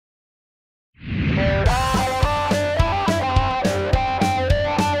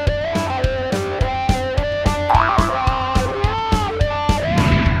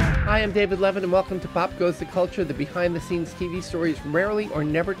I'm David Levin, and welcome to Pop Goes the Culture, the behind-the-scenes TV stories rarely or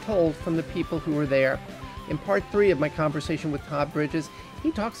never told from the people who were there. In part 3 of my conversation with Todd Bridges,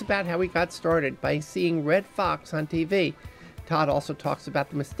 he talks about how he got started by seeing Redd Foxx on TV. Todd also talks about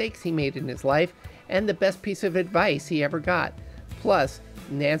the mistakes he made in his life and the best piece of advice he ever got. Plus,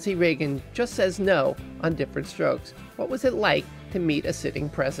 Nancy Reagan just says no on different strokes. What was it like to meet a sitting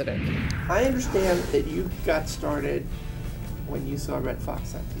president? I understand that you got started when you saw Redd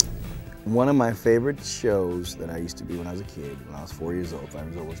Foxx on TV. One of my favorite shows that I used to be when I was a kid, when I was 5 years old,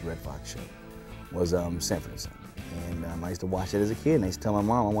 was Redd Foxx show, was Sanford and Son. And I used to watch it as a kid, and I used to tell my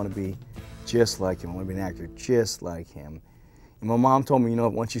mom, I want to be just like him, I want to be an actor just like him. And my mom told me,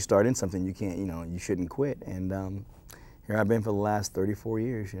 once you start in something, you can't, you shouldn't quit. And here I've been for the last 34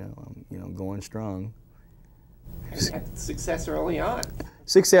 years, going strong. Success early on.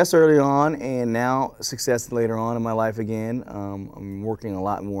 Success early on, and now success later on in my life again. I'm working a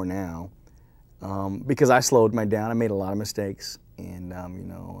lot more now because I slowed my down. I made a lot of mistakes, and I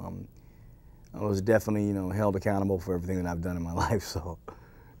was definitely held accountable for everything that I've done in my life. So,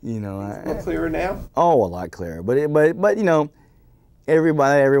 It's a little clearer now. Oh, a lot clearer. But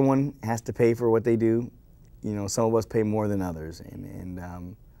everyone has to pay for what they do. Some of us pay more than others, and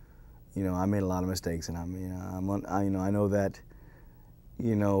I made a lot of mistakes, and I know that,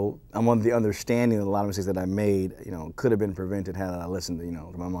 I'm on the understanding that a lot of mistakes that I made, could have been prevented had I listened to,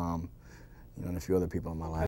 to my mom, and a few other people in my life.